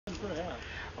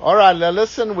All right, now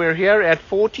listen, we're here at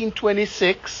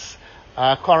 1426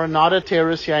 Coronado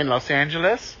Terr here in Los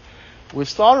Angeles. We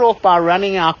started off by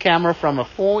running our camera from a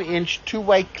 4-inch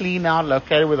two-way clean-out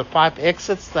located where the pipe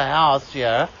exits the house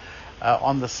here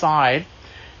on the side.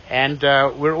 And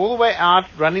we're all the way out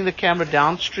running the camera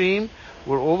downstream.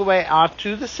 We're all the way out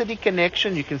to the city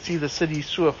connection. You can see the city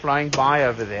sewer flying by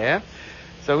over there.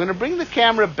 So we're going to bring the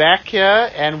camera back here,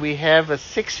 and we have a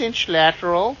 6-inch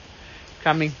lateral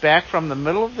coming back from the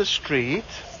middle of the street.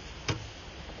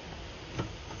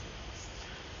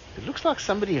 It looks like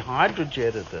somebody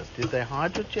hydrojetted it. Did they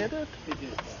hydrojet it? They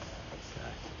did.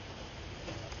 Okay.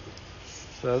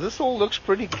 So this all looks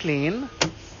pretty clean.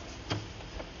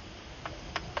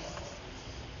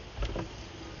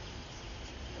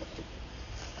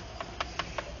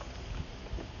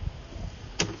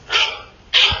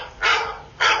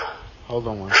 Hold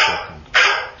on 1 second.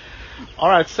 All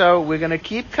right, so we're going to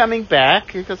keep coming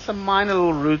back. You've got some minor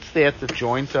little roots there at the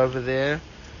joint over there.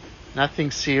 Nothing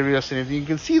serious. And you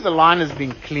can see the line has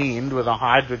been cleaned with a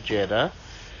hydrojetter.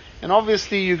 And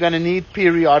obviously you're going to need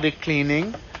periodic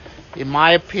cleaning. In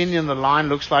my opinion, the line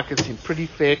looks like it's in pretty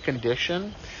fair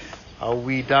condition.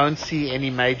 We don't see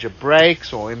any major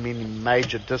breaks or any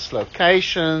major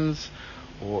dislocations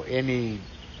or any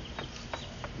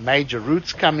major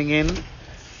roots coming in.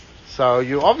 So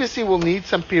you obviously will need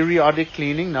some periodic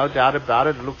cleaning, no doubt about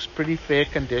it. It looks pretty fair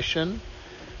condition.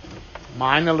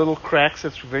 Minor little cracks,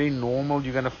 it's very normal.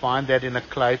 You're going to find that in a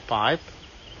clay pipe.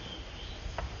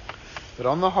 But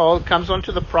on the whole, it comes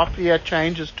onto the property, it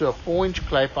changes to a 4-inch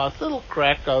clay pipe. Little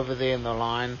crack over there in the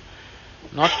line.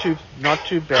 Not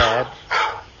too bad.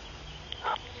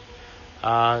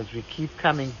 As we keep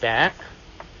coming back.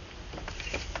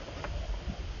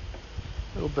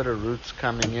 A little bit of roots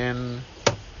coming in.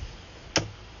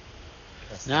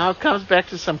 Now it comes back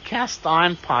to some cast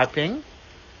iron piping,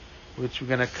 which we're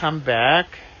going to come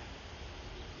back.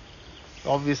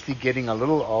 Obviously getting a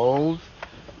little old.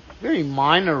 Very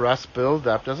minor rust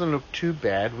buildup. Doesn't look too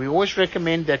bad. We always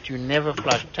recommend that you never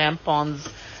flush tampons,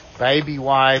 baby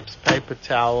wipes, paper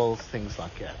towels, things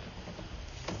like that.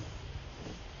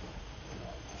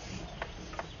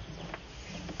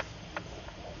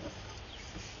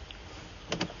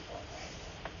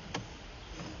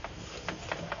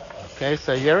 Okay,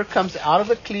 so here it comes out of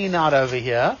the clean out over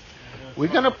here. We're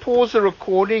going to pause the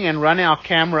recording and run our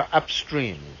camera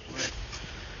upstream.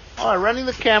 All right, running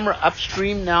the camera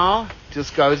upstream now.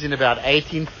 Just goes in about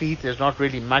 18 feet. There's not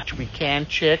really much we can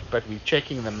check, but we're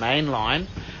checking the main line.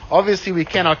 Obviously, we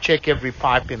cannot check every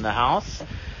pipe in the house.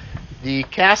 The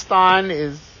cast iron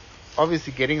is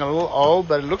obviously getting a little old,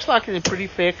 but it looks like it's in pretty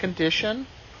fair condition.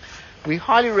 We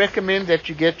highly recommend that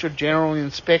you get your general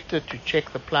inspector to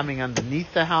check the plumbing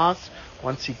underneath the house.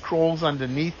 Once he crawls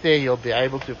underneath there, he'll be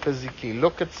able to physically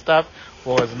look at stuff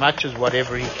for as much as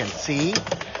whatever he can see.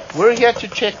 We're here to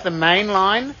check the main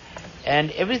line,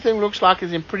 and everything looks like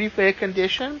it's in pretty fair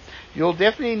condition. You'll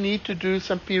definitely need to do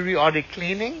some periodic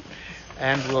cleaning,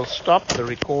 and we'll stop the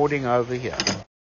recording over here.